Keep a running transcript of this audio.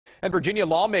And Virginia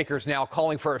lawmakers now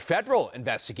calling for a federal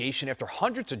investigation after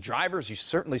hundreds of drivers, you've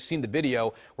certainly seen the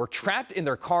video, were trapped in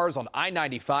their cars on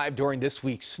I-95 during this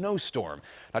week's snowstorm.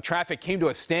 Now, traffic came to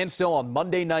a standstill on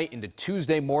Monday night into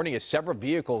Tuesday morning as several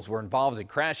vehicles were involved in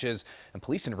crashes, and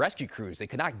police and rescue crews, they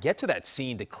could not get to that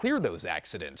scene to clear those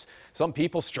accidents. Some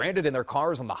people stranded in their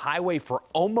cars on the highway for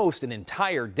almost an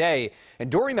entire day.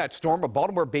 And during that storm, a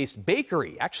Baltimore-based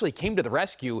bakery actually came to the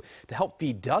rescue to help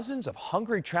feed dozens of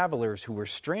hungry travelers who were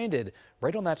stranded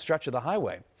right on that stretch of the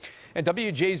highway. And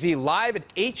WJZ live at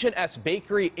H&S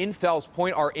Bakery in Fells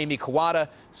Point, our Amy Kawada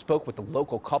spoke with the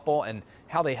local couple and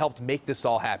how they helped make this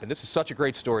all happen. This is such a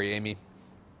great story, Amy.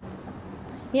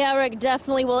 Yeah, Rick,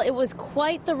 definitely. Well, it was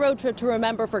quite the road trip to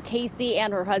remember for Casey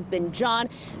and her husband, John.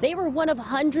 They were one of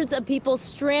hundreds of people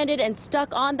stranded and stuck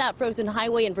on that frozen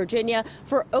highway in Virginia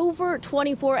for over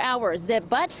 24 hours.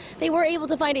 But they were able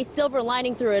to find a silver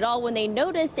lining through it all when they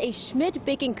noticed a Schmidt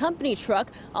Baking Company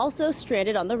truck also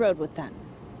stranded on the road with them.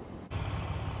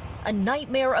 A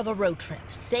nightmare of a road trip,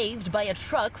 saved by a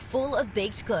truck full of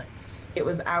baked goods. It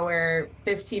was hour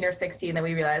 15 or 16 that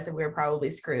we realized that we were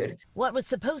probably screwed. What was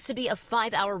supposed to be a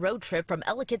 5-hour road trip from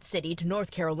Ellicott City to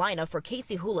North Carolina for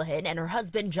Casey Houlihan and her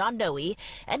husband John Noe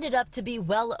ended up to be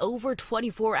well over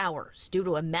 24 hours due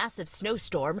to a massive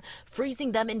snowstorm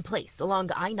freezing them in place along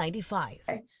I-95.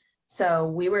 So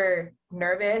we were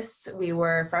nervous, we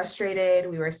were frustrated,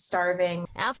 we were starving.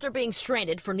 After being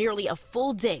stranded for nearly a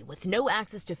full day with no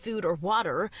access to food or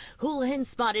water, Houlihan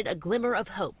spotted a glimmer of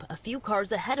hope a few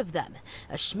cars ahead of them,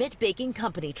 a Schmidt Baking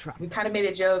Company truck. We kind of made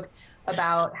a joke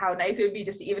about how nice it would be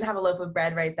just to even have a loaf of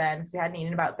bread right then, because we hadn't eaten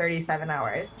in about 37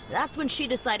 hours. That's when she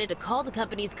decided to call the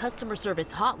company's customer service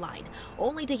hotline,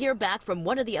 only to hear back from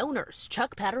one of the owners,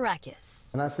 Chuck Paterakis.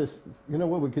 And I says, you know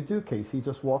what we could do, Casey?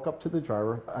 Just walk up to the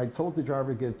driver. I told the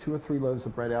driver to give 2 or 3 loaves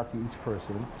of bread out to each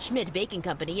person. Schmidt Baking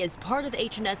Company is part of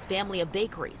H&S family of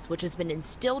bakeries, which has been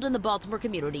instilled in the Baltimore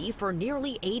community for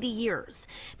nearly 80 years.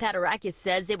 Paterakis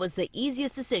says it was the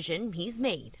easiest decision he's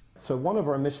made. So one of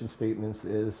our mission statements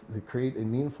is to create a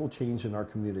meaningful change in our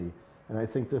community. And I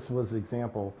think this was an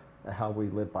example of how we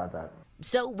live by that.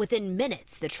 So within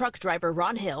minutes, the truck driver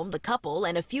Ron Hill, the couple,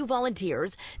 and a few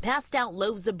volunteers passed out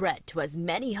loaves of bread to as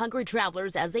many hungry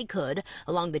travelers as they could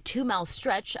along the 2-mile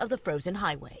stretch of the frozen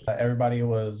highway. Everybody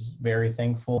was very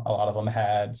thankful. A lot of them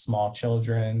had small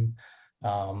children,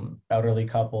 elderly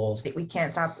couples. We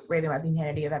can't stop raving about the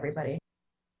humanity of everybody.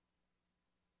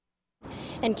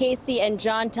 And Casey and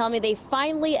John tell me they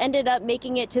finally ended up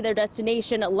making it to their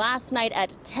destination last night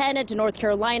at 10 to North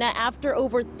Carolina after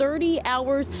over 30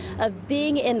 hours of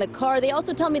being in the car. They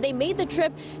also tell me they made the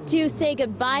trip to say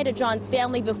goodbye to John's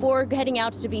family before heading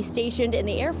out to be stationed in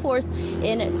the Air Force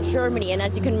in Germany. And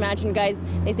as you can imagine, guys,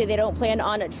 they say they don't plan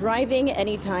on driving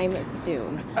anytime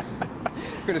soon.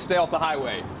 Going to stay off the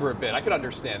highway for a bit. I could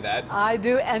understand that. I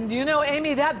do. And you know,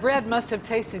 Amy, that bread must have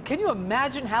tasted. Can you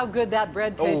imagine how good that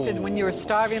bread tasted when you were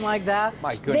starving like that?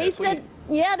 My goodness. They said,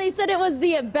 yeah, they said it was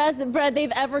the best bread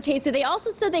they've ever tasted. They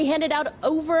also said they handed out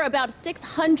over about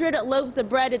 600 loaves of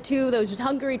bread to those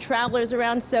hungry travelers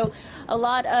around. So a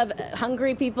lot of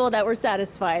hungry people that were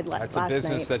satisfied last night. That's a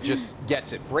business that just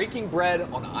gets it. Breaking bread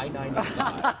on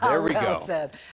I-95. There we Well go. said.